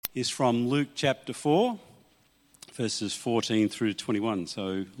is from Luke chapter 4, verses 14 through to 21.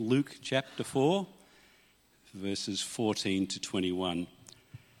 So Luke chapter 4, verses 14 to 21.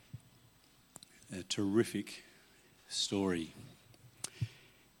 A terrific story.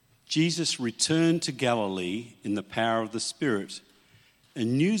 Jesus returned to Galilee in the power of the Spirit,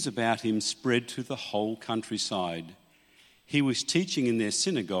 and news about him spread through the whole countryside. He was teaching in their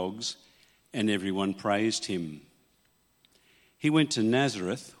synagogues, and everyone praised him. He went to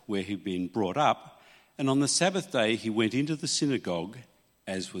Nazareth, where he'd been brought up, and on the Sabbath day he went into the synagogue,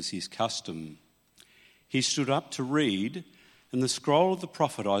 as was his custom. He stood up to read, and the scroll of the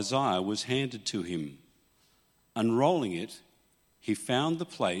prophet Isaiah was handed to him. Unrolling it, he found the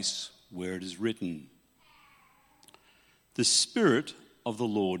place where it is written, "The Spirit of the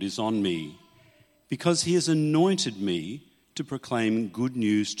Lord is on me, because he has anointed me to proclaim good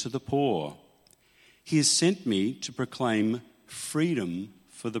news to the poor. He has sent me to proclaim freedom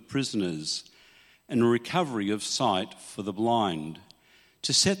for the prisoners and recovery of sight for the blind,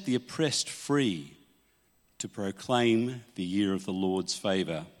 to set the oppressed free, to proclaim the year of the Lord's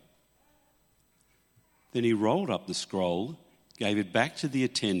favour." Then he rolled up the scroll, gave it back to the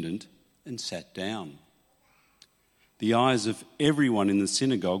attendant, and sat down. The eyes of everyone in the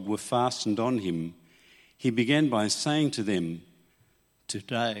synagogue were fastened on him. He began by saying to them,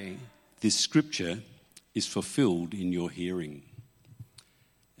 "Today this scripture is fulfilled in your hearing."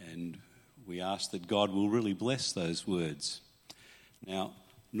 And we ask that God will really bless those words. Now,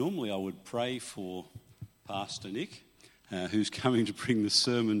 normally I would pray for Pastor Nick, who's coming to bring the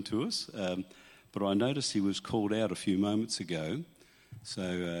sermon to us, but I noticed he was called out a few moments ago.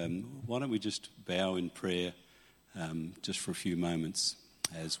 So why don't we just bow in prayer just for a few moments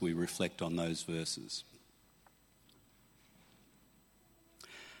as we reflect on those verses.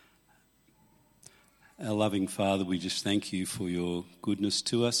 Our loving Father, we just thank you for your goodness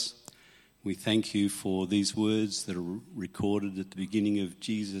to us. We thank you for these words that are recorded at the beginning of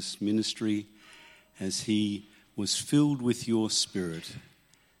Jesus' ministry as he was filled with your Spirit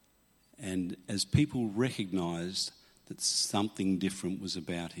and as people recognised that something different was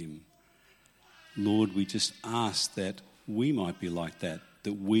about him. Lord, we just ask that we might be like that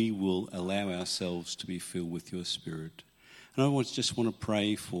we will allow ourselves to be filled with your Spirit. And I just want to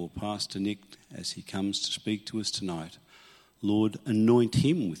pray for Pastor Nick as he comes to speak to us tonight. Lord, anoint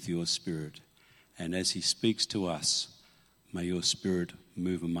him with your Spirit. And as he speaks to us, may your Spirit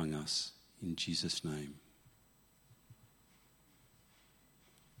move among us. In Jesus' name.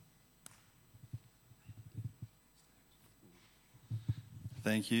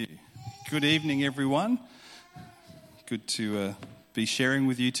 Thank you. Good evening, everyone. Good to be sharing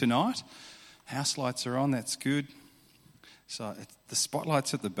with you tonight. House lights are on, that's good. So the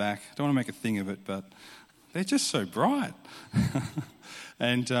spotlight's at the back. I don't want to make a thing of it, but they're just so bright.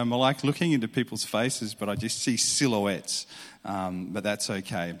 And I like looking into people's faces, but I just see silhouettes. But that's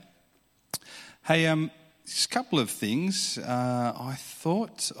okay. Hey, just a couple of things. I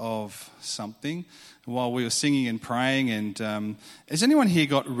thought of something while we were singing and praying. And has anyone here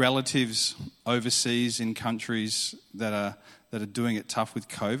got relatives overseas in countries that are doing it tough with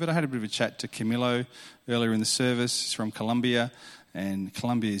COVID? I had a bit of a chat to Camilo earlier in the service. He's from Colombia, and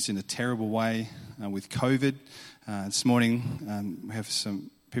Colombia is in a terrible way with COVID. This morning we have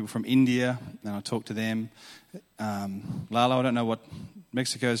some people from India, and I talked to them. Lalo, I don't know what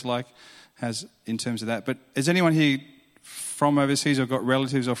Mexico's like, has in terms of that. But is anyone here from overseas or got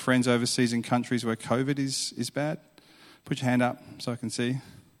relatives or friends overseas in countries where COVID is bad? Put your hand up so I can see.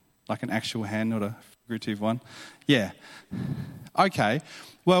 Like an actual hand, not a figurative one. Yeah. Okay.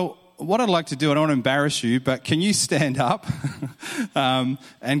 Well, what I'd like to do, I don't want to embarrass you, but can you stand up? And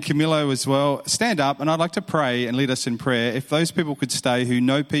Camilo as well. Stand up, and I'd like to pray and lead us in prayer. If those people could stay who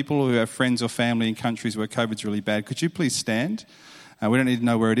know people who have friends or family in countries where COVID's really bad, could you please stand? We don't need to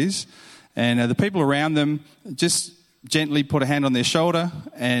know where it is. And the people around them, just gently put a hand on their shoulder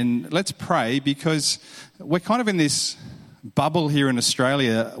and let's pray, because we're kind of in this bubble here in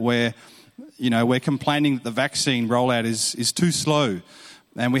Australia where, we're complaining that the vaccine rollout is too slow.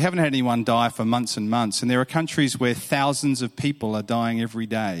 And we haven't had anyone die for months and months. And there are countries where thousands of people are dying every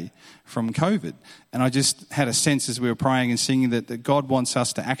day from COVID. And I just had a sense as we were praying and singing that God wants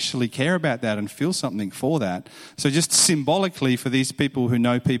us to actually care about that and feel something for that. So just symbolically for these people who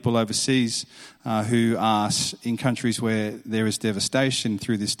know people overseas who are in countries where there is devastation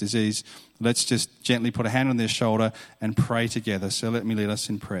through this disease, let's just gently put a hand on their shoulder and pray together. So let me lead us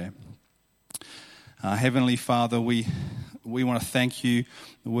in prayer. Heavenly Father, we want to thank you.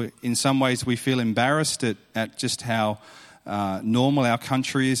 In some ways we feel embarrassed at just how normal our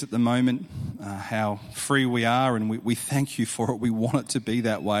country is at the moment, how free we are, and we thank you for it. We want it to be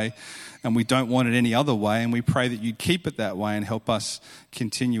that way, and we don't want it any other way, and we pray that you'd keep it that way and help us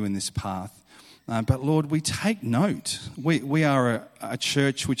continue in this path. But Lord, we take note. We are a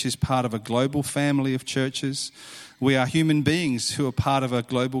church which is part of a global family of churches. We are human beings who are part of a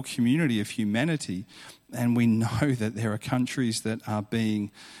global community of humanity. And we know that there are countries that are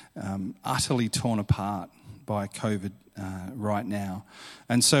being utterly torn apart by COVID right now.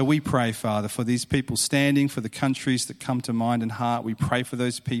 And so we pray, Father, for these people standing, for the countries that come to mind and heart. We pray for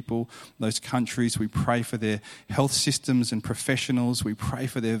those people, those countries. We pray for their health systems and professionals. We pray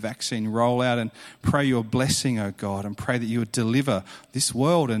for their vaccine rollout and pray your blessing, oh God, and pray that you would deliver this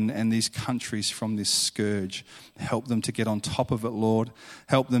world and these countries from this scourge. Help them to get on top of it, Lord.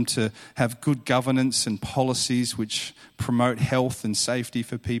 Help them to have good governance and policies which promote health and safety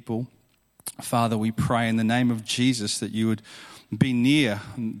for people. Father, we pray in the name of Jesus that you would be near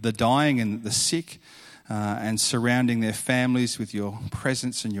the dying and the sick and surrounding their families with your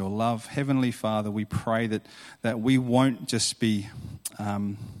presence and your love. Heavenly Father, we pray that we won't just be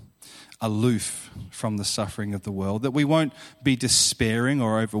aloof from the suffering of the world, that we won't be despairing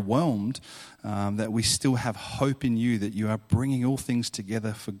or overwhelmed, that we still have hope in you, that you are bringing all things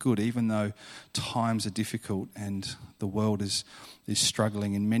together for good, even though times are difficult and the world is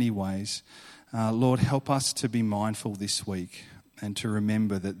struggling in many ways. Lord, help us to be mindful this week and to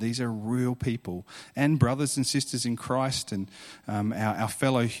remember that these are real people and brothers and sisters in Christ and our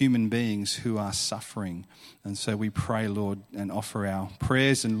fellow human beings who are suffering. And so we pray, Lord, and offer our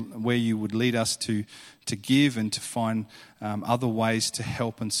prayers and where you would lead us to give and to find other ways to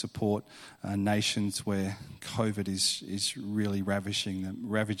help and support nations where COVID is really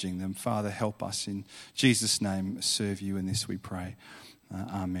ravaging them. Father, help us in Jesus' name serve you in this, we pray.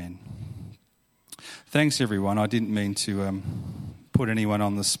 Amen. Thanks, everyone. I didn't mean to put anyone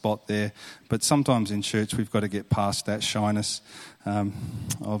on the spot there, but sometimes in church we've got to get past that shyness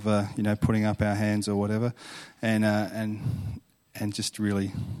of putting up our hands or whatever, and just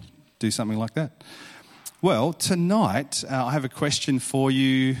really do something like that. Well, tonight I have a question for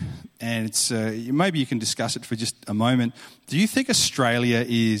you, and it's maybe you can discuss it for just a moment. Do you think Australia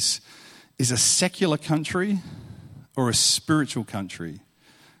is a secular country or a spiritual country?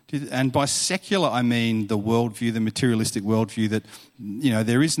 And by secular, I mean the worldview, the materialistic worldview that,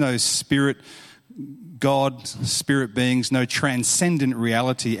 there is no spirit, God, spirit beings, no transcendent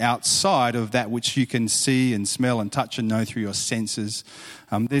reality outside of that which you can see and smell and touch and know through your senses.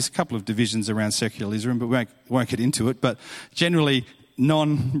 There's a couple of divisions around secularism, but we won't get into it. But generally,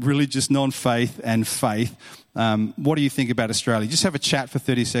 non-religious, non-faith and faith. What do you think about Australia? Just have a chat for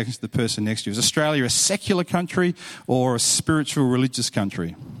 30 seconds to the person next to you. Is Australia a secular country or a spiritual, religious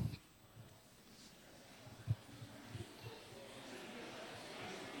country?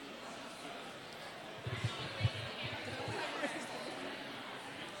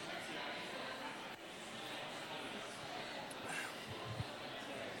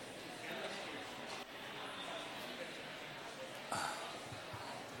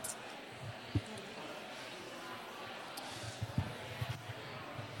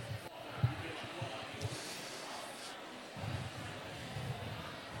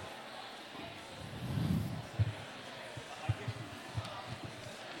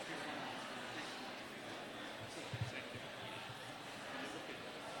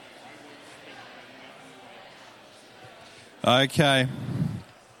 Okay.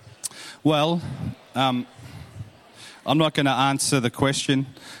 Well, I'm not going to answer the question.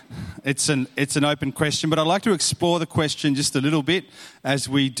 It's an open question, but I'd like to explore the question just a little bit as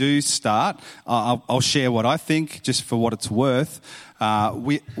we do start. I'll share what I think, just for what it's worth.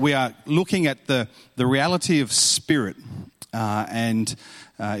 We are looking at the reality of spirit, and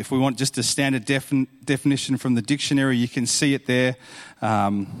if we want just a standard definition from the dictionary, you can see it there.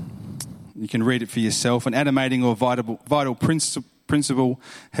 You can read it for yourself. An animating or vital principle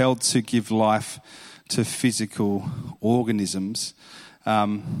held to give life to physical organisms.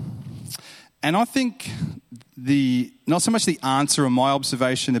 And I think not so much the answer or my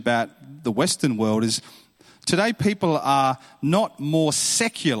observation about the Western world is today people are not more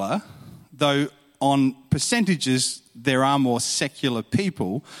secular, though on percentages there are more secular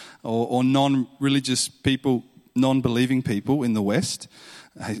people or non-religious people, non-believing people in the West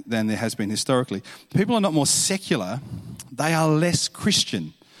than there has been historically. People are not more secular, they are less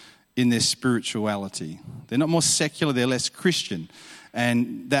Christian in their spirituality. They're not more secular, they're less Christian.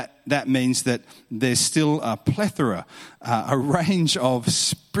 And that means that there's still a plethora, a range of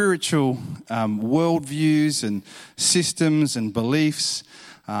spiritual worldviews and systems and beliefs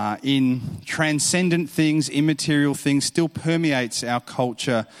in transcendent things, immaterial things, still permeates our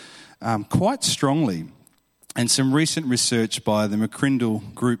culture quite strongly. And some recent research by the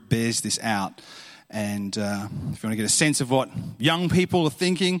McCrindle Group bears this out. And if you want to get a sense of what young people are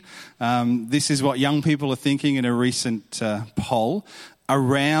thinking, this is what young people are thinking in a recent poll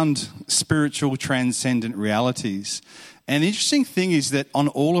around spiritual transcendent realities. And the interesting thing is that on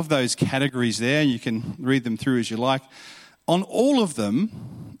all of those categories there, you can read them through as you like, on all of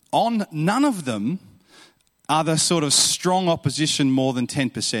them, on none of them are the sort of strong opposition more than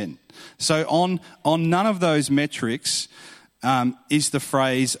 10%. So on none of those metrics is the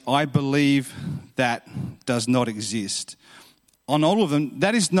phrase, I believe that does not exist. On all of them,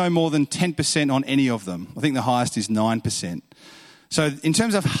 that is no more than 10% on any of them. I think the highest is 9%. So in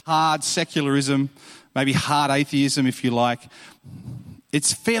terms of hard secularism, maybe hard atheism if you like,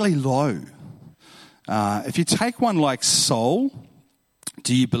 it's fairly low. If you take one like soul,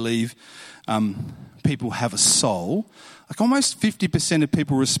 do you believe people have a soul? Like almost 50% of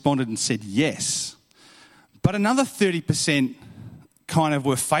people responded and said yes. But another 30% kind of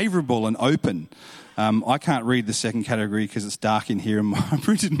were favourable and open. I can't read the second category because it's dark in here and I've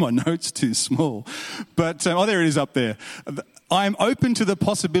printed my notes too small. But, there it is up there. I am open to the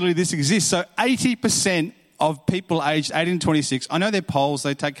possibility this exists. So 80% of people aged 18 to 26, I know they're polls,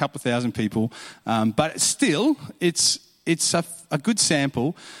 they take a couple of thousand people, but still, it's a good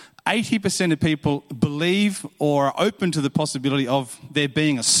sample. 80% of people believe or are open to the possibility of there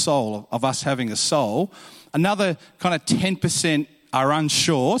being a soul, of us having a soul. Another kind of 10% are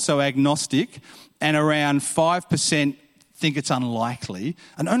unsure, so agnostic, and around 5% think it's unlikely.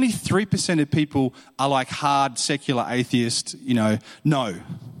 And only 3% of people are like hard secular atheists, no,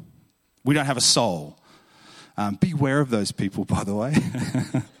 we don't have a soul. Beware of those people, by the way.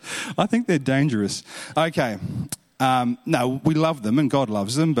 I think they're dangerous. Okay. No, we love them and God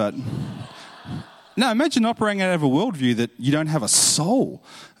loves them, but no, imagine operating out of a worldview that you don't have a soul.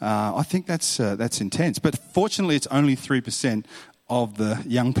 I think that's intense. But fortunately, it's only 3% of the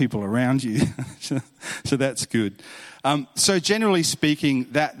young people around you, so that's good. So generally speaking,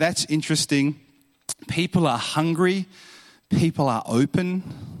 that's interesting. People are hungry. People are open.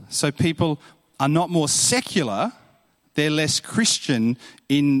 So people are not more secular. They're less Christian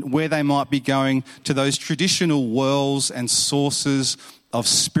in where they might be going to those traditional wells and sources of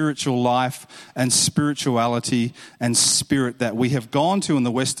spiritual life and spirituality and spirit that we have gone to in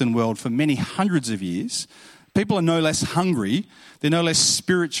the Western world for many hundreds of years. People are no less hungry, they're no less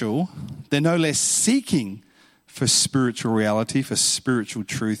spiritual, they're no less seeking for spiritual reality, for spiritual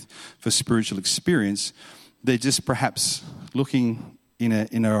truth, for spiritual experience. They're just perhaps looking in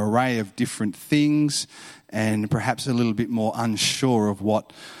an array of different things and perhaps a little bit more unsure of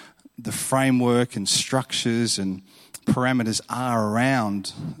what the framework and structures and parameters are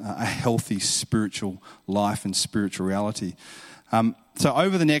around a healthy spiritual life and spiritual reality. So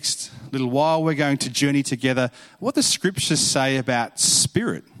over the next little while, we're going to journey together what the scriptures say about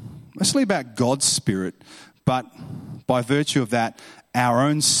spirit, mostly about God's spirit, but by virtue of that, our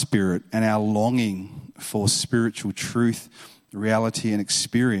own spirit and our longing for spiritual truth, reality and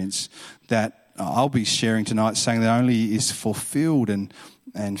experience that I'll be sharing tonight, saying that only is fulfilled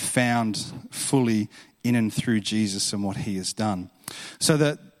and found fully in and through Jesus and what he has done. So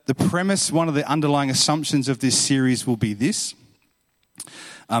the premise, one of the underlying assumptions of this series will be this.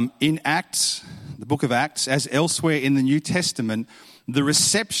 In Acts, the book of Acts, as elsewhere in the New Testament, the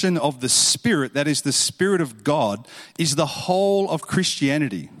reception of the Spirit, that is the Spirit of God, is the whole of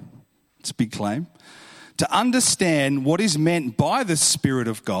Christianity. It's a big claim. To understand what is meant by the Spirit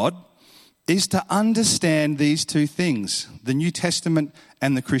of God is to understand these two things, the New Testament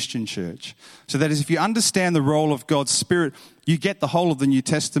and the Christian church. So that is, if you understand the role of God's Spirit, you get the whole of the New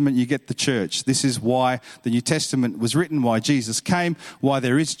Testament, you get the church. This is why the New Testament was written, why Jesus came, why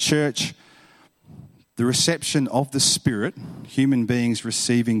there is church. The reception of the Spirit, human beings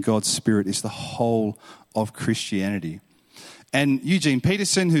receiving God's Spirit, is the whole of Christianity. And Eugene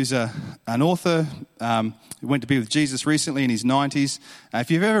Peterson, who's an author, who went to be with Jesus recently in his 90s.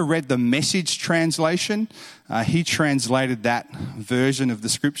 If you've ever read the Message translation, he translated that version of the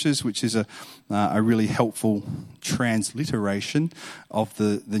Scriptures, which is a really helpful transliteration of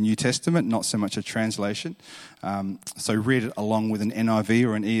the New Testament, not so much a translation. So read it along with an NIV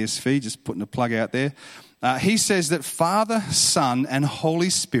or an ESV, just putting a plug out there. He says that Father, Son, and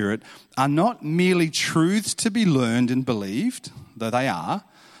Holy Spirit are not merely truths to be learned and believed, though they are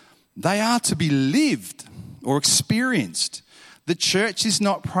to be lived or experienced. The church is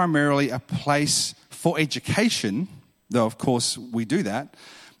not primarily a place for education, though of course we do that.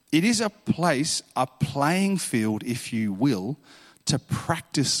 It is a place, a playing field, if you will, to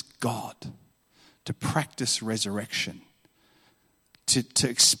practice God, to practice resurrection, to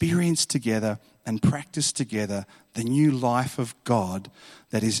experience together and practice together the new life of God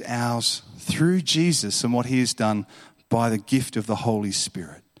that is ours through Jesus and what he has done by the gift of the Holy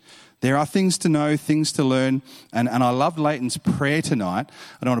Spirit. There are things to know, things to learn, and I love Leighton's prayer tonight.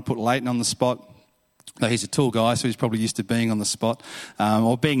 I don't want to put Leighton on the spot. Though he's a tall guy, so he's probably used to being on the spot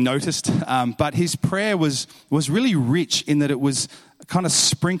or being noticed. But his prayer was really rich in that it was kind of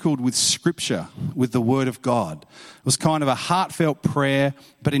sprinkled with scripture, with the word of God. It was kind of a heartfelt prayer,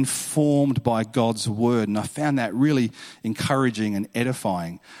 but informed by God's word. And I found that really encouraging and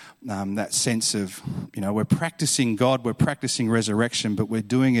edifying, that sense of, we're practicing God, we're practicing resurrection, but we're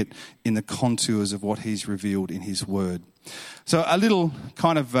doing it in the contours of what he's revealed in his word. So a little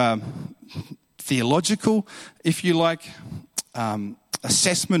kind of theological, if you like,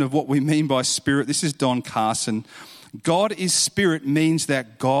 assessment of what we mean by spirit. This is Don Carson. God is spirit means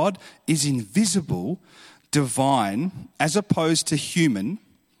that God is invisible, divine, as opposed to human,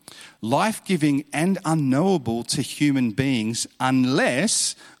 life-giving and unknowable to human beings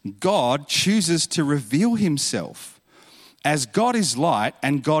unless God chooses to reveal himself. As God is light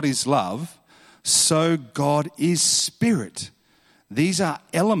and God is love, so God is spirit. These are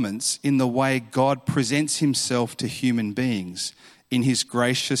elements in the way God presents himself to human beings in his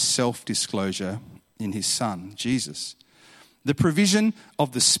gracious self-disclosure in his Son, Jesus. The provision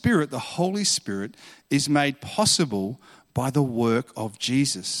of the Spirit, the Holy Spirit, is made possible by the work of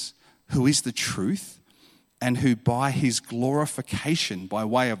Jesus, who is the truth and who by his glorification by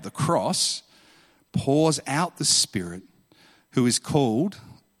way of the cross pours out the Spirit, who is called,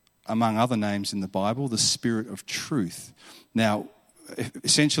 among other names in the Bible, the Spirit of truth. Now,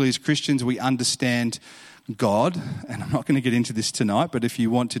 essentially as Christians, we understand God, and I'm not going to get into this tonight, but if you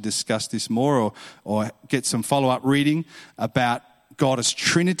want to discuss this more or get some follow-up reading about God as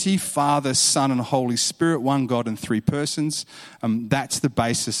Trinity, Father, Son, and Holy Spirit, one God in three persons, that's the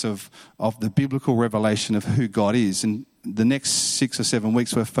basis of the biblical revelation of who God is. And the next 6 or 7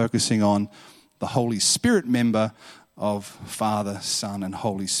 weeks, we're focusing on the Holy Spirit member of Father, Son, and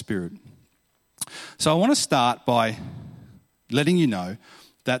Holy Spirit. So I want to start by letting you know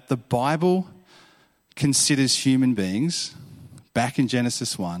that the Bible considers human beings, back in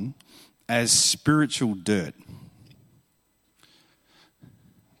Genesis 1, as spiritual dirt.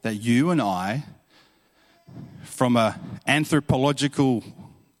 That you and I, from an anthropological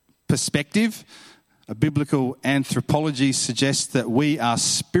perspective, a biblical anthropology suggests that we are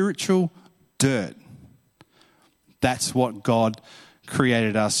spiritual dirt. That's what God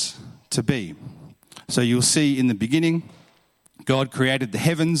created us to be. So you'll see in the beginning, God created the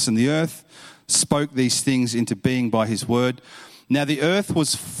heavens and the earth, spoke these things into being by his word. Now the earth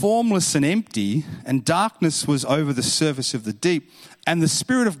was formless and empty, and darkness was over the surface of the deep. And the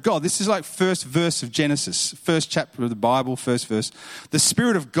Spirit of God, this is like first verse of Genesis, first chapter of the Bible, first verse. The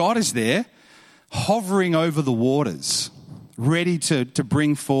Spirit of God is there, hovering over the waters, ready to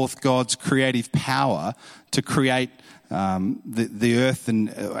bring forth God's creative power to create the earth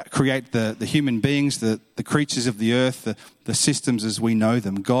and create the human beings, the creatures of the earth, the systems as we know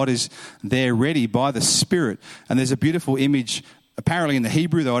them. God is there ready by the Spirit. And there's a beautiful image, apparently in the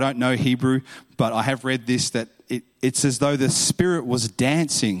Hebrew, though I don't know Hebrew, but I have read this, that it's as though the Spirit was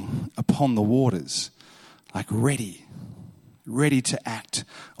dancing upon the waters, like ready to act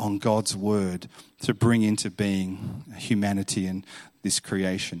on God's word to bring into being humanity and this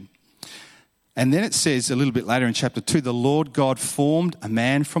creation. And then it says a little bit later in chapter 2, the Lord God formed a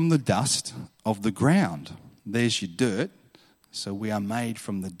man from the dust of the ground. There's your dirt. So we are made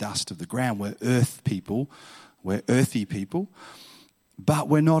from the dust of the ground. We're earth people. We're earthy people. But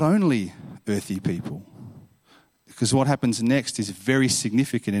we're not only earthy people. Because what happens next is very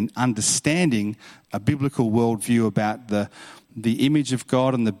significant in understanding a biblical worldview about the image of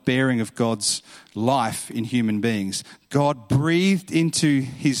God and the bearing of God's life in human beings. God breathed into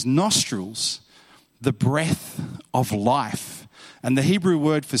his nostrils the breath of life. And the Hebrew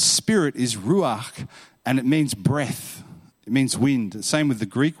word for spirit is ruach, and it means breath. It means wind. Same with the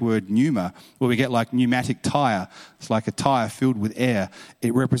Greek word pneuma, where we get like pneumatic tire. It's like a tire filled with air.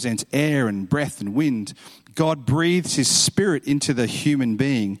 It represents air and breath and wind. God breathes his spirit into the human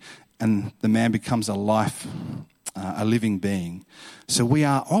being, and the man becomes a living being. So we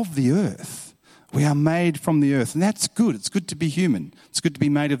are of the earth. We are made from the earth, and that's good. It's good to be human. It's good to be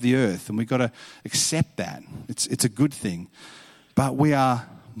made of the earth, and we've got to accept that. It's a good thing. But we are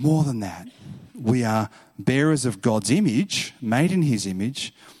more than that. We are bearers of God's image, made in his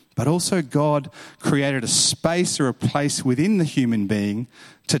image, but also God created a space or a place within the human being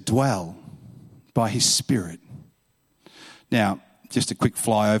to dwell by his Spirit. Now, just a quick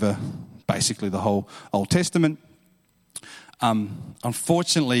flyover, basically the whole Old Testament.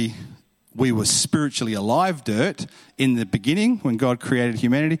 Unfortunately, we were spiritually alive dirt in the beginning when God created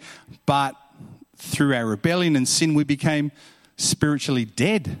humanity, but through our rebellion and sin, we became spiritually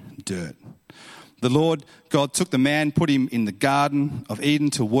dead dirt. The Lord God took the man, put him in the Garden of Eden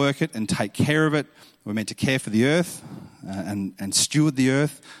to work it and take care of it. We're meant to care for the earth and steward the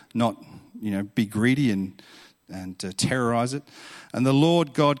earth, not be greedy and terrorize it. And the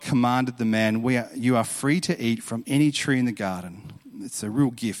Lord God commanded the man, you are free to eat from any tree in the garden. It's a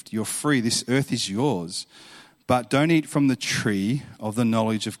real gift. You're free. This earth is yours. But don't eat from the tree of the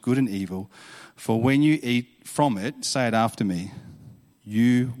knowledge of good and evil, for when you eat from it, say it after me,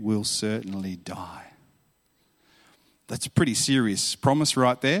 you will certainly die. That's a pretty serious promise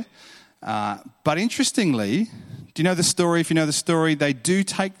right there. But interestingly, do you know the story? If you know the story, they do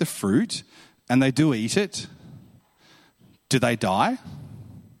take the fruit and they do eat it. Do they die?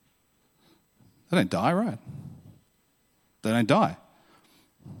 They don't die, right? They don't die.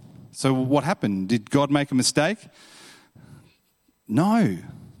 So what happened? Did God make a mistake? No.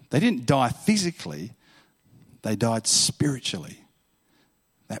 They didn't die physically. They died spiritually.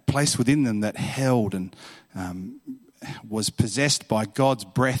 That place within them that held and was possessed by God's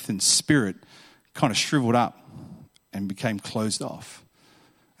breath and spirit kind of shriveled up and became closed off.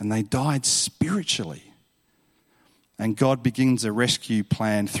 And they died spiritually. And God begins a rescue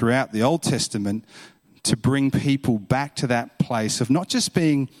plan throughout the Old Testament to bring people back to that place of not just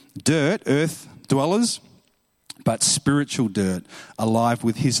being dirt, earth dwellers, but spiritual dirt, alive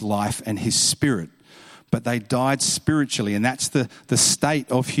with his life and his spirit. But they died spiritually, and that's the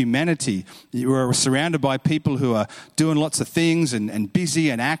state of humanity. You are surrounded by people who are doing lots of things and busy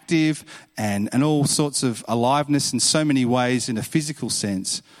and active and all sorts of aliveness in so many ways in a physical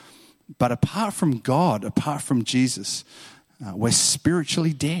sense. But apart from God, apart from Jesus, we're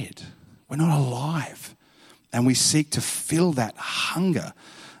spiritually dead. We're not alive. And we seek to fill that hunger.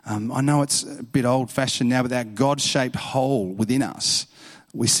 I know it's a bit old-fashioned now, but that God-shaped hole within us.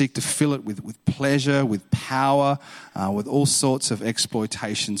 We seek to fill it with pleasure, with power, with all sorts of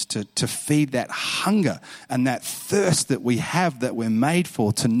exploitations to feed that hunger and that thirst that we have, that we're made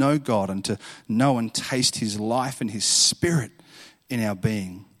for, to know God and to know and taste his life and his spirit in our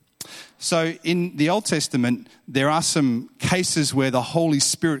being. So in the Old Testament, there are some cases where the Holy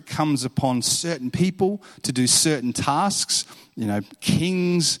Spirit comes upon certain people to do certain tasks,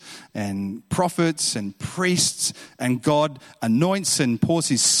 kings and prophets and priests, and God anoints and pours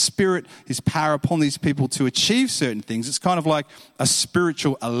his spirit, his power upon these people to achieve certain things. It's kind of like a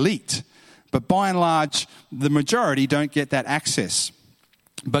spiritual elite. But by and large, the majority don't get that access.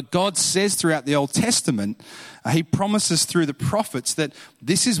 But God says throughout the Old Testament, he promises through the prophets that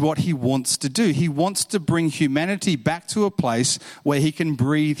this is what he wants to do. He wants to bring humanity back to a place where he can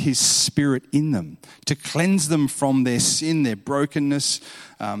breathe his spirit in them, to cleanse them from their sin, their brokenness,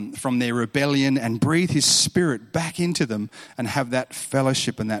 from their rebellion, and breathe his spirit back into them and have that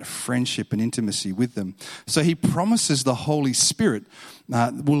fellowship and that friendship and intimacy with them. So he promises the Holy Spirit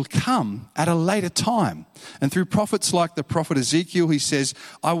will come at a later time. And through prophets like the prophet Ezekiel, he says,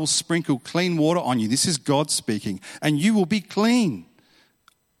 I will sprinkle clean water on you. This is God speaking. And you will be clean.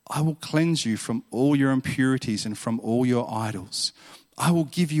 I will cleanse you from all your impurities and from all your idols. I will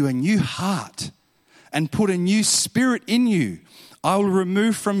give you a new heart and put a new spirit in you. I will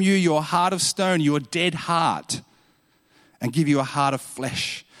remove from you your heart of stone, your dead heart, and give you a heart of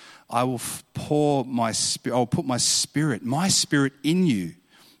flesh. I will pour my spirit, I will put my spirit in you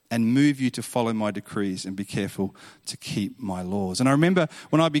and move you to follow my decrees and be careful to keep my laws. And I remember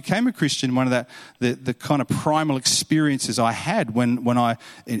when I became a Christian, one of the kind of primal experiences I had when I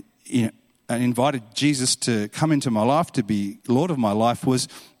invited Jesus to come into my life, to be Lord of my life, was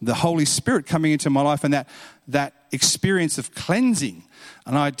the Holy Spirit coming into my life, and that experience of cleansing.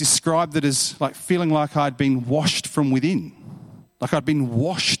 And I described it as like feeling like I'd been washed from within, like I'd been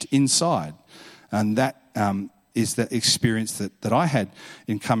washed inside. And that is the experience that I had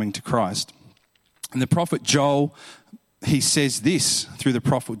in coming to Christ. And the prophet Joel, he says this through the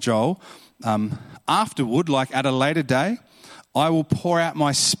prophet Joel, afterward, like at a later day, I will pour out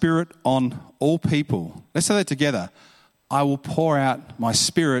my spirit on all people. Let's say that together. I will pour out my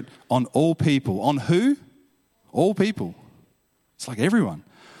spirit on all people. On who? All people. It's like everyone.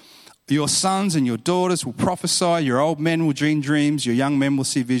 Your sons and your daughters will prophesy, your old men will dream dreams, your young men will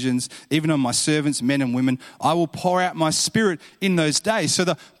see visions. Even on my servants, men and women, I will pour out my Spirit in those days. So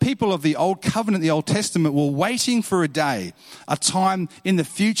the people of the Old Covenant, the Old Testament, were waiting for a day, a time in the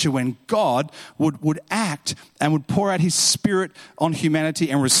future when God would act and would pour out his Spirit on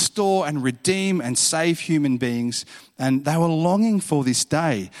humanity and restore and redeem and save human beings. And they were longing for this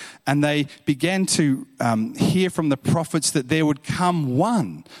day. And they began to hear from the prophets that there would come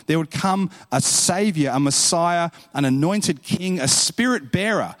one. There would come a Saviour, a Messiah, an anointed King, a Spirit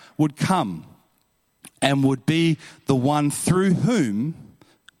bearer would come and would be the one through whom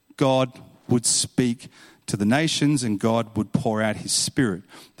God would speak to the nations and God would pour out his Spirit.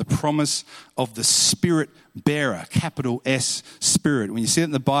 The promise of the Spirit bearer, capital S, Spirit. When you see it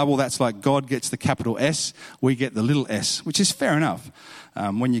in the Bible, that's like God gets the capital S, we get the little s, which is fair enough.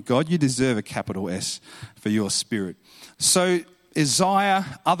 When you're God, you deserve a capital S for your Spirit. So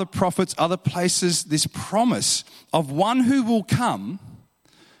Isaiah, other prophets, other places, this promise of one who will come,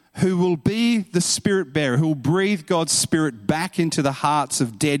 who will be the Spirit bearer, who will breathe God's Spirit back into the hearts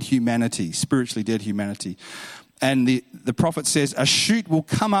of dead humanity, spiritually dead humanity. And the prophet says, a shoot will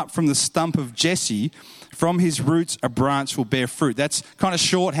come up from the stump of Jesse. From his roots, a branch will bear fruit. That's kind of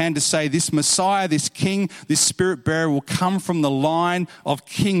shorthand to say this Messiah, this King, this Spirit bearer will come from the line of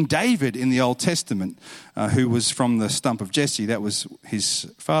King David in the Old Testament, who was from the stump of Jesse. That was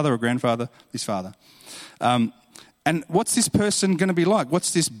his father or grandfather, his father. And what's this person going to be like?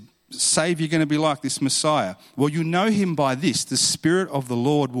 What's this Saviour going to be like, this Messiah? Well, you know him by this. The Spirit of the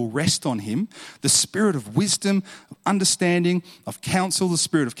Lord will rest on him. The Spirit of wisdom, of understanding, of counsel, the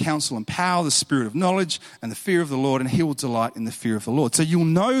Spirit of counsel and power, the Spirit of knowledge and the fear of the Lord, and he will delight in the fear of the Lord. So you'll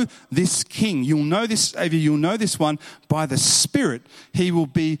know this King, you'll know this Saviour, you'll know this one by the Spirit. He will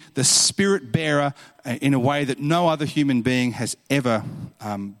be the Spirit bearer in a way that no other human being has ever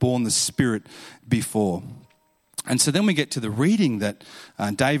borne the Spirit before. And so then we get to the reading that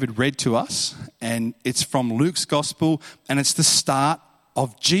David read to us, and it's from Luke's Gospel, and it's the start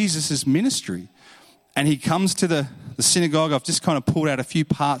of Jesus' ministry. And he comes to the synagogue. I've just kind of pulled out a few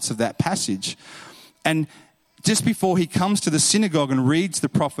parts of that passage. And just before he comes to the synagogue and reads the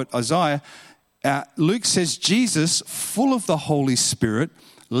prophet Isaiah, Luke says Jesus, full of the Holy Spirit,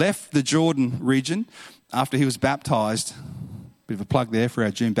 left the Jordan region after he was baptized. Bit of a plug there for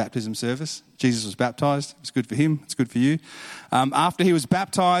our June baptism service. Jesus was baptized. It's good for him. It's good for you. After he was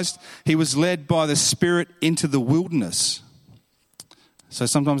baptized, he was led by the Spirit into the wilderness. So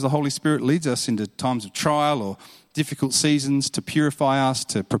sometimes the Holy Spirit leads us into times of trial or difficult seasons to purify us,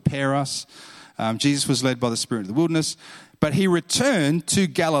 to prepare us. Jesus was led by the Spirit into the wilderness. But he returned to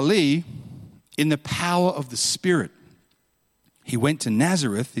Galilee in the power of the Spirit. He went to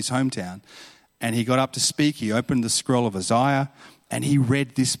Nazareth, his hometown, and he got up to speak. He opened the scroll of Isaiah and he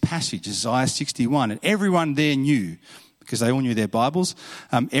read this passage, Isaiah 61. And everyone there knew, because they all knew their Bibles,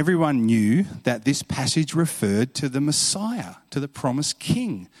 everyone knew that this passage referred to the Messiah, to the promised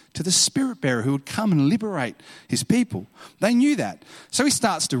King, to the Spirit bearer who would come and liberate his people. They knew that. So he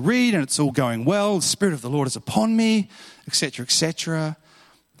starts to read and it's all going well. The Spirit of the Lord is upon me, etc., etc.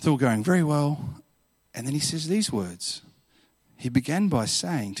 It's all going very well. And then he says these words. He began by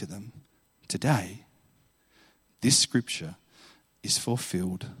saying to them, today, this scripture is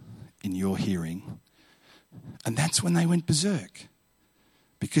fulfilled in your hearing. And that's when they went berserk,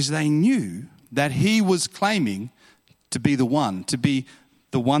 because they knew that he was claiming to be the one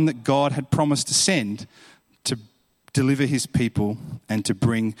that God had promised to send to deliver his people and to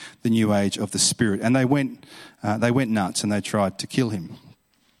bring the new age of the Spirit. And they went nuts and they tried to kill him.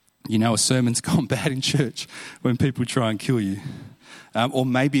 You know, a sermon's gone bad in church when people try and kill you. Or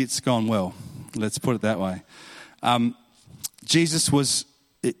maybe it's gone well. Let's put it that way. Jesus was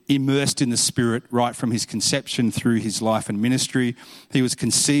immersed in the Spirit right from his conception through his life and ministry. He was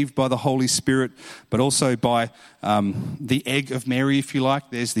conceived by the Holy Spirit, but also by the egg of Mary, if you like.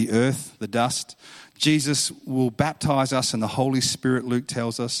 There's the earth, the dust. Jesus will baptize us in the Holy Spirit, Luke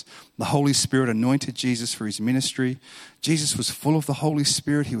tells us. The Holy Spirit anointed Jesus for his ministry. Jesus was full of the Holy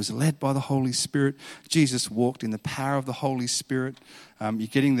Spirit. He was led by the Holy Spirit. Jesus walked in the power of the Holy Spirit. You're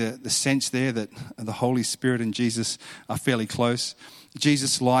getting the sense there that the Holy Spirit and Jesus are fairly close.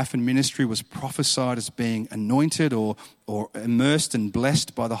 Jesus' life and ministry was prophesied as being anointed or immersed and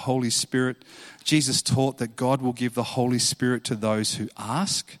blessed by the Holy Spirit. Jesus taught that God will give the Holy Spirit to those who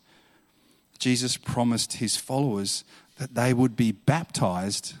ask. Jesus promised his followers that they would be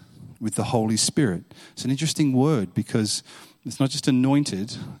baptized with the Holy Spirit. It's an interesting word because it's not just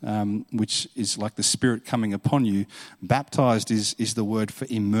anointed, which is like the Spirit coming upon you. Baptized is the word for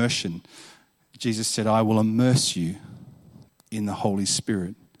immersion. Jesus said, I will immerse you in the Holy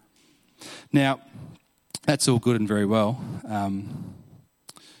Spirit. Now, that's all good and very well,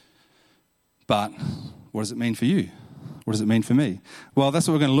 but what does it mean for you? What does it mean for me? Well, that's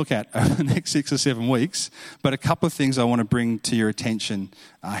what we're going to look at over the next 6 or 7 weeks, but a couple of things I want to bring to your attention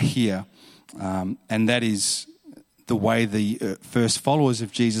here, and that is the way the first followers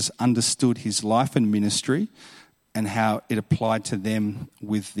of Jesus understood his life and ministry and how it applied to them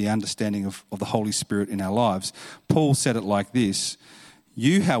with the understanding of the Holy Spirit in our lives. Paul said it like this: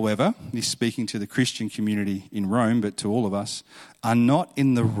 "You, however," he's speaking to the Christian community in Rome, but to all of us, "are not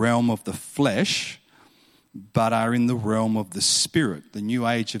in the realm of the flesh, but are in the realm of the Spirit," the new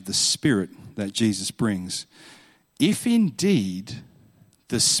age of the Spirit that Jesus brings. "If indeed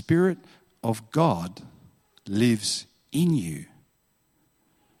the Spirit of God lives in you.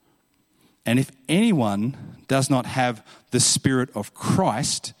 And if anyone does not have the Spirit of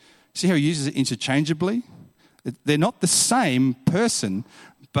Christ," see how he uses it interchangeably? They're not the same person,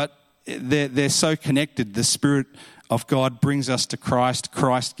 but they're so connected. The Spirit of God brings us to Christ.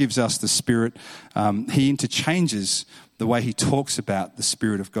 Christ gives us the Spirit. He interchanges the way he talks about the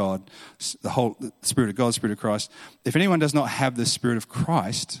Spirit of God, the Spirit of God, Spirit of Christ. If anyone does not have the Spirit of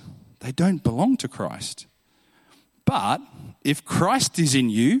Christ, they don't belong to Christ. But if Christ is in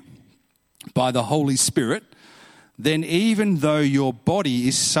you by the Holy Spirit, then even though your body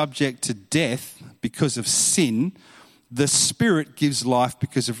is subject to death because of sin, the Spirit gives life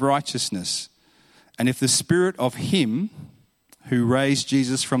because of righteousness. And if the Spirit of him who raised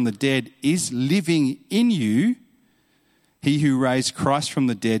Jesus from the dead is living in you, he who raised Christ from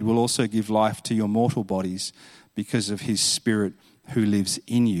the dead will also give life to your mortal bodies because of his Spirit who lives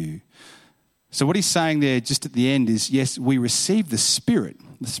in you. So what he's saying there just at the end is, yes, we receive the Spirit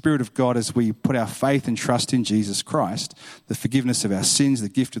of God as we put our faith and trust in Jesus Christ, the forgiveness of our sins, the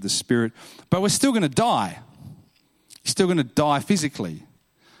gift of the Spirit, but we're still going to die. You're still going to die physically.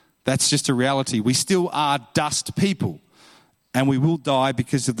 That's just a reality. We still are dust people, and we will die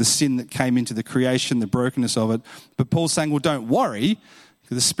because of the sin that came into the creation, the brokenness of it. But Paul's saying, well, don't worry,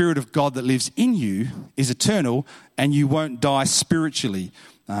 because the Spirit of God that lives in you is eternal, and you won't die spiritually.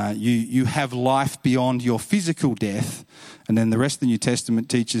 You have life beyond your physical death. And then the rest of the New Testament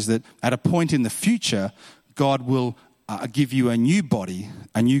teaches that at a point in the future, God will give you a new body,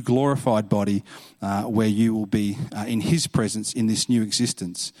 a new glorified body, where you will be in his presence in this new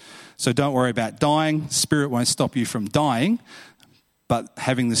existence. So don't worry about dying. Spirit won't stop you from dying, but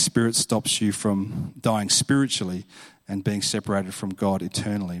having the Spirit stops you from dying spiritually and being separated from God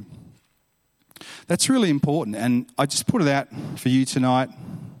eternally. That's really important, and I just put it out for you tonight,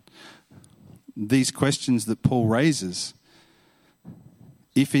 these questions that Paul raises.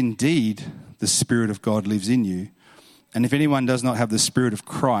 If indeed the Spirit of God lives in you, and if anyone does not have the Spirit of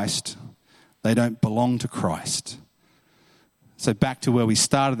Christ, they don't belong to Christ. So back to where we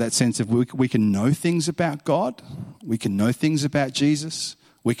started, that sense of we can know things about God, we can know things about Jesus,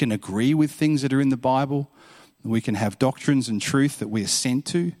 we can agree with things that are in the Bible, we can have doctrines and truth that we assent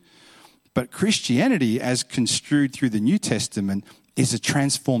to. But Christianity, as construed through the New Testament, is a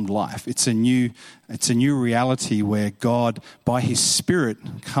transformed life. It's a new reality where God, by his Spirit,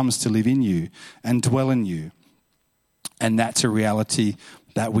 comes to live in you and dwell in you. And that's a reality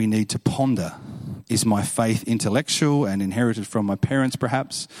that we need to ponder. Is my faith intellectual and inherited from my parents,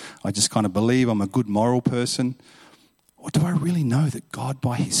 perhaps? I just kind of believe I'm a good moral person. Or do I really know that God,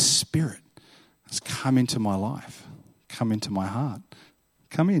 by his Spirit, has come into my life, come into my heart?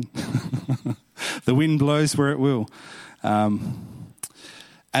 Come in. The wind blows where it will.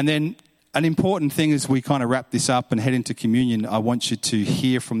 And then an important thing as we kind of wrap this up and head into communion, I want you to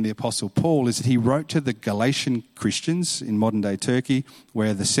hear from the Apostle Paul, is that he wrote to the Galatian Christians in modern-day Turkey,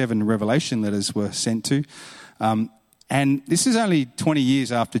 where the 7 Revelation letters were sent to. And this is only 20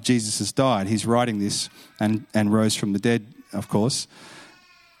 years after Jesus has died. He's writing this and rose from the dead, of course.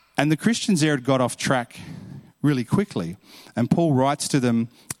 And the Christians there had got off track really quickly. And Paul writes to them,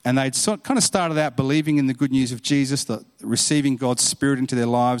 and they'd kind of started out believing in the good news of Jesus, receiving God's Spirit into their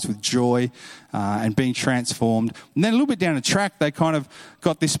lives with joy and being transformed. And then a little bit down the track, they kind of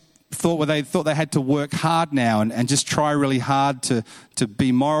got this thought where they thought they had to work hard now and just try really hard to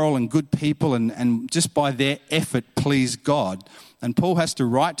be moral and good people and just by their effort please God. And Paul has to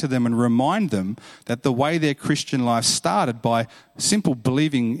write to them and remind them that the way their Christian life started by simple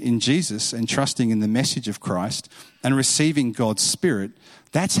believing in Jesus and trusting in the message of Christ and receiving God's Spirit,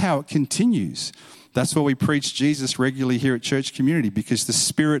 that's how it continues. That's why we preach Jesus regularly here at Church Community, because the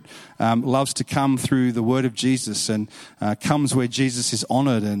Spirit loves to come through the word of Jesus and comes where Jesus is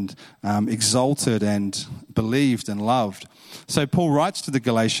honoured and exalted and believed and loved. So Paul writes to the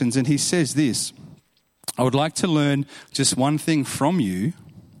Galatians and he says this: I would like to learn just one thing from you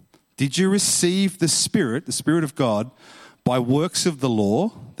Did you receive the Spirit of God, by works of the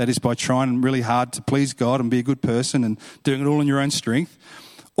law, that is by trying really hard to please God and be a good person and doing it all in your own strength?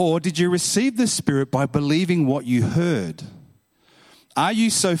 Or did you receive the Spirit by believing what you heard? Are you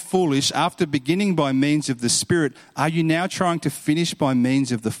so foolish, after beginning by means of the Spirit, are you now trying to finish by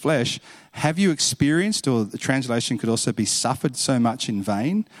means of the flesh? Have you experienced, or the translation could also be suffered so much in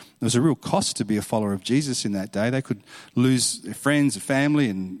vain? There was a real cost to be a follower of Jesus in that day. They could lose their friends, family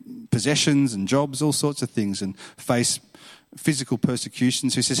and possessions and jobs, all sorts of things, and face physical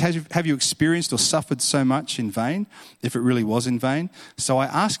persecutions. He says, have you experienced or suffered so much in vain, if it really was in vain? So I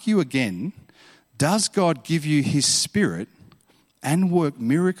ask you again, does God give you his Spirit and work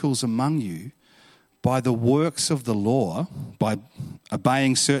miracles among you by the works of the law, by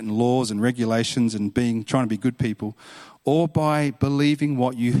obeying certain laws and regulations and trying to be good people, or by believing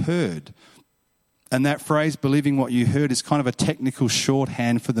what you heard? And that phrase, believing what you heard, is kind of a technical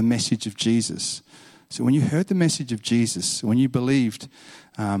shorthand for the message of Jesus. So when you heard the message of Jesus, when you believed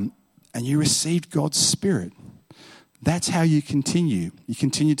and you received God's Spirit, that's how you continue. You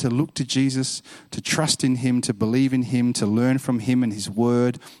continue to look to Jesus, to trust in him, to believe in him, to learn from him and his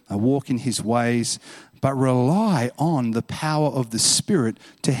word, walk in his ways, but rely on the power of the Spirit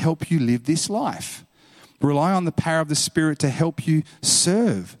to help you live this life. Rely on the power of the Spirit to help you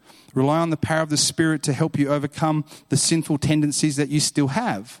serve. Rely on the power of the Spirit to help you overcome the sinful tendencies that you still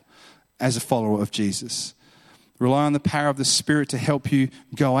have as a follower of Jesus. Rely on the power of the Spirit to help you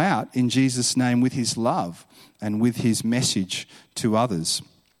go out in Jesus' name with his love and with his message to others.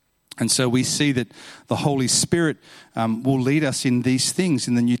 And so we see that the Holy Spirit will lead us in these things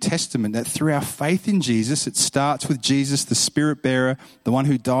in the New Testament, that through our faith in Jesus, it starts with Jesus, the Spirit bearer, the one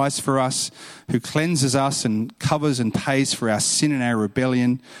who dies for us, who cleanses us and covers and pays for our sin and our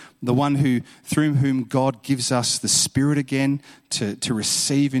rebellion, the one through whom God gives us the Spirit again to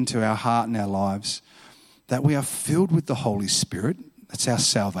receive into our heart and our lives, that we are filled with the Holy Spirit. That's our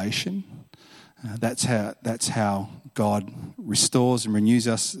salvation. That's how God restores and renews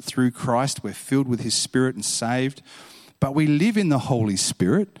us through Christ. We're filled with his Spirit and saved. But we live in the Holy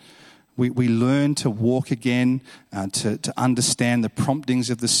Spirit. We learn to walk again, to understand the promptings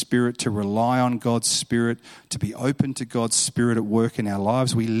of the Spirit, to rely on God's Spirit, to be open to God's Spirit at work in our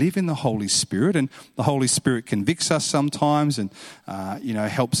lives. We live in the Holy Spirit, and the Holy Spirit convicts us sometimes and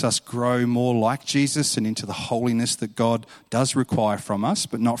helps us grow more like Jesus and into the holiness that God does require from us,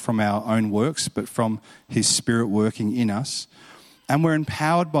 but not from our own works, but from his Spirit working in us. And we're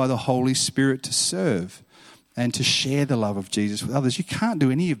empowered by the Holy Spirit to serve and to share the love of Jesus with others. You can't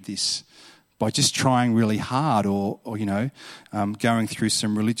do any of this by just trying really hard or going through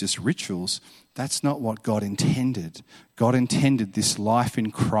some religious rituals. That's not what God intended. God intended this life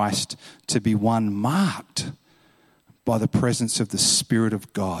in Christ to be one marked by the presence of the Spirit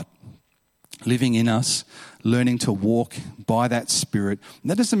of God living in us, learning to walk by that Spirit. And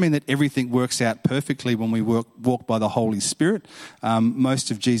that doesn't mean that everything works out perfectly when we walk by the Holy Spirit.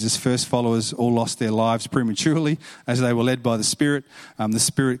 Most of Jesus' first followers all lost their lives prematurely as they were led by the Spirit. The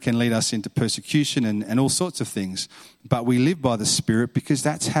Spirit can lead us into persecution and all sorts of things. But we live by the Spirit because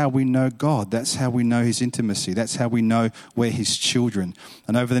that's how we know God. That's how we know his intimacy. That's how we know we're his children.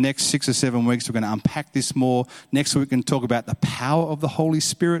 And over the next 6 or 7 weeks, we're going to unpack this more. Next week, we're going to talk about the power of the Holy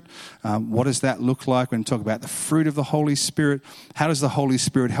Spirit. What does that look like? We're going to talk about the fruit of the Holy Spirit. How does the Holy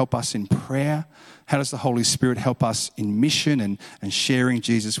Spirit help us in prayer? How does the Holy Spirit help us in mission and sharing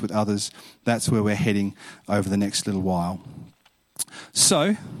Jesus with others? That's where we're heading over the next little while.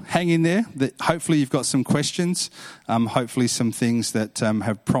 So, hang in there. Hopefully you've got some questions, hopefully some things that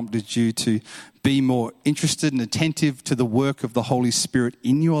have prompted you to be more interested and attentive to the work of the Holy Spirit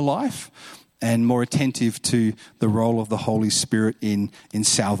in your life, and more attentive to the role of the Holy Spirit in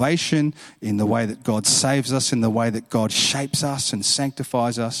salvation, in the way that God saves us, in the way that God shapes us and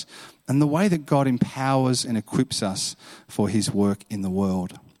sanctifies us, and the way that God empowers and equips us for his work in the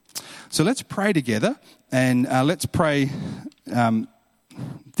world. So let's pray together, and let's pray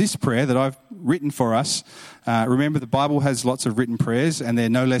this prayer that I've written for us. Remember, the Bible has lots of written prayers, and they're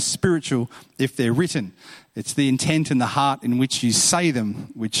no less spiritual if they're written. It's the intent and the heart in which you say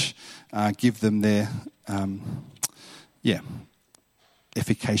them which give them their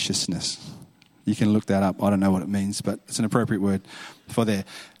efficaciousness. You can look that up. I don't know what it means, but it's an appropriate word for there.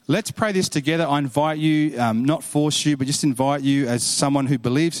 Let's pray this together. I invite you, not force you, but just invite you as someone who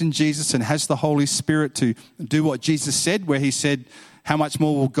believes in Jesus and has the Holy Spirit to do what Jesus said, where he said, how much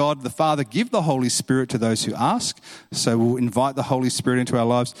more will God the Father give the Holy Spirit to those who ask? So we'll invite the Holy Spirit into our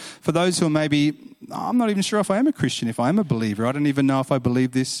lives. For those who are maybe I'm not even sure if I am a Christian, if I am a believer. I don't even know if I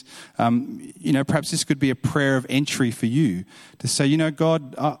believe this. Perhaps this could be a prayer of entry for you to say,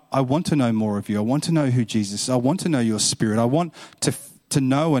 God, I want to know more of you. I want to know who Jesus is. I want to know your Spirit. I want to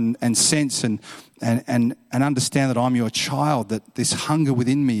know and sense and understand that I'm your child, that this hunger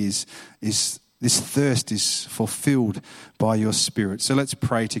within me is this thirst is fulfilled by your Spirit. So let's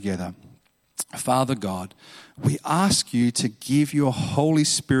pray together. Father God, we ask you to give your Holy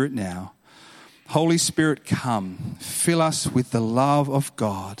Spirit now. Holy Spirit, come. Fill us with the love of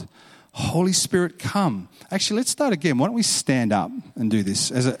God. Holy Spirit, come. Actually, let's start again. Why don't we stand up and do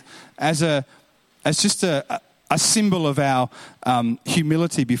this as just a symbol of our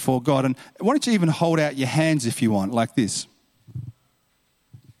humility before God. And why don't you even hold out your hands if you want, like this,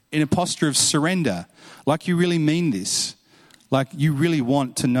 in a posture of surrender, like you really mean this. Like you really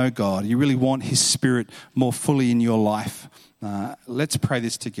want to know God. You really want his Spirit more fully in your life. Let's pray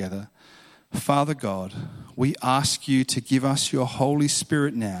this together. Father God, we ask you to give us your Holy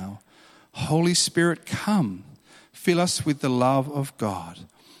Spirit now. Holy Spirit, come. Fill us with the love of God.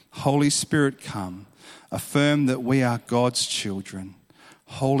 Holy Spirit, come. Affirm that we are God's children.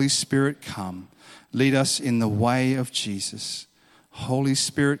 Holy Spirit, come. Lead us in the way of Jesus. Holy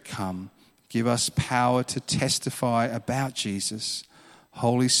Spirit, come. Give us power to testify about Jesus.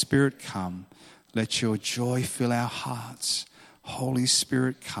 Holy Spirit, come. Let your joy fill our hearts. Holy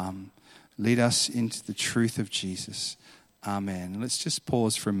Spirit, come. Lead us into the truth of Jesus. Amen. Let's just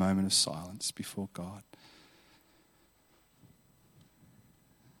pause for a moment of silence before God.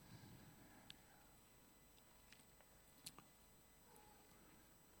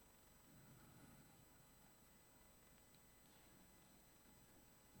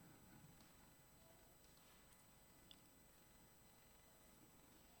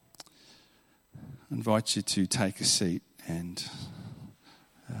 I invite you to take a seat, and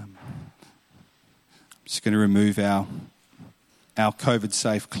I'm just going to remove our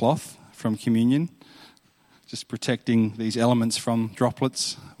COVID-safe cloth from communion, just protecting these elements from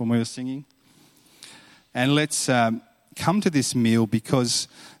droplets when we were singing. And let's come to this meal, because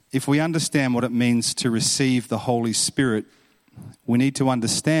if we understand what it means to receive the Holy Spirit, we need to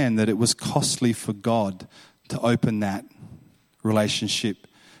understand that it was costly for God to open that relationship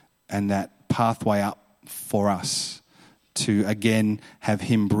and that pathway up for us to again have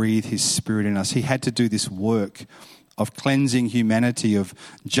him breathe his Spirit in us. He had to do this work of cleansing humanity, of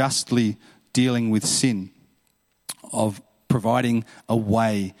justly dealing with sin, of providing a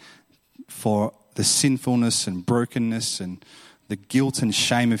way for the sinfulness and brokenness and the guilt and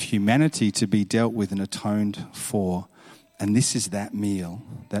shame of humanity to be dealt with and atoned for. And this is that meal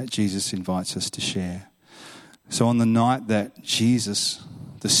that Jesus invites us to share. So on the night that Jesus,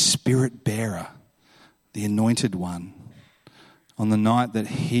 the Spirit bearer, the anointed one, on the night that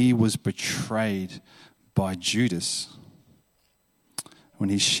he was betrayed by Judas, when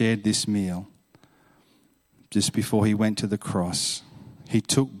he shared this meal, just before he went to the cross, he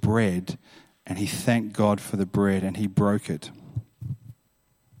took bread and he thanked God for the bread and he broke it.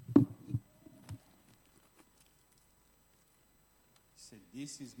 He said,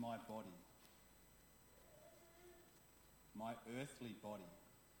 "This is my body, my earthly body,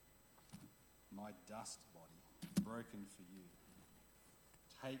 my dust body, broken for you.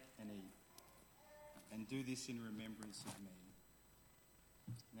 Take and eat, and do this in remembrance of me."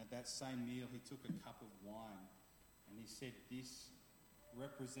 And at that same meal, he took a cup of wine, and he said, "This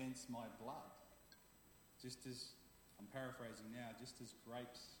represents my blood." Just as, I'm paraphrasing now, just as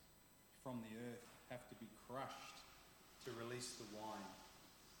grapes from the earth have to be crushed to release the wine,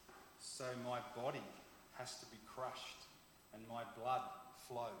 so my body has to be crushed and my blood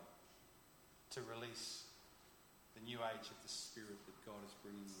flow to release the new age of the Spirit that God is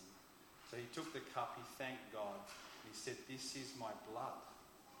bringing in. So he took the cup, he thanked God, and he said, "This is my blood.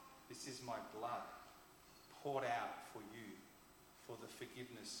 This is my blood poured out for you for the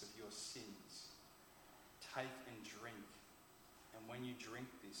forgiveness of your sins. Take and drink, and when you drink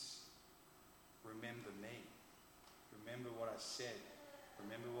this, remember me. Remember what I said.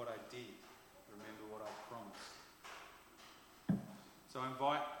 Remember what I did. Remember what I promised." So I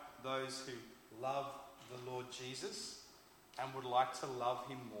invite those who love the Lord Jesus and would like to love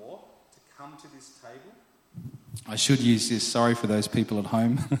him more to come to this table. I should use this, sorry for those people at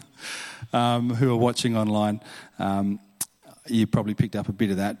home who are watching online. You probably picked up a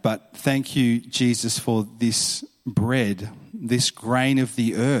bit of that. But thank you, Jesus, for this bread, this grain of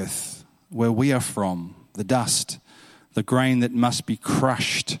the earth where we are from, the dust, the grain that must be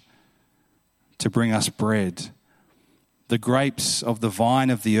crushed to bring us bread, the grapes of the vine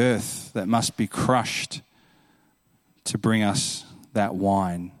of the earth that must be crushed to bring us that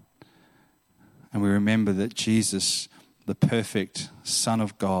wine. And we remember that Jesus, the perfect Son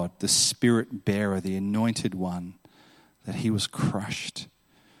of God, the Spirit bearer, the anointed one, that he was crushed,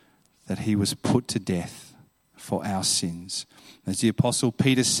 that he was put to death for our sins. As the Apostle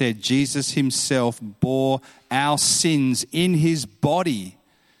Peter said, Jesus himself bore our sins in his body,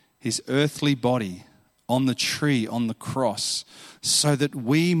 his earthly body, on the tree, on the cross, so that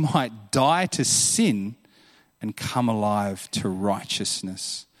we might die to sin and come alive to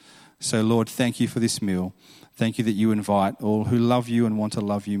righteousness. So, Lord, thank you for this meal. Thank you that you invite all who love you and want to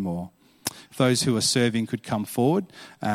love you more. If those who are serving could come forward.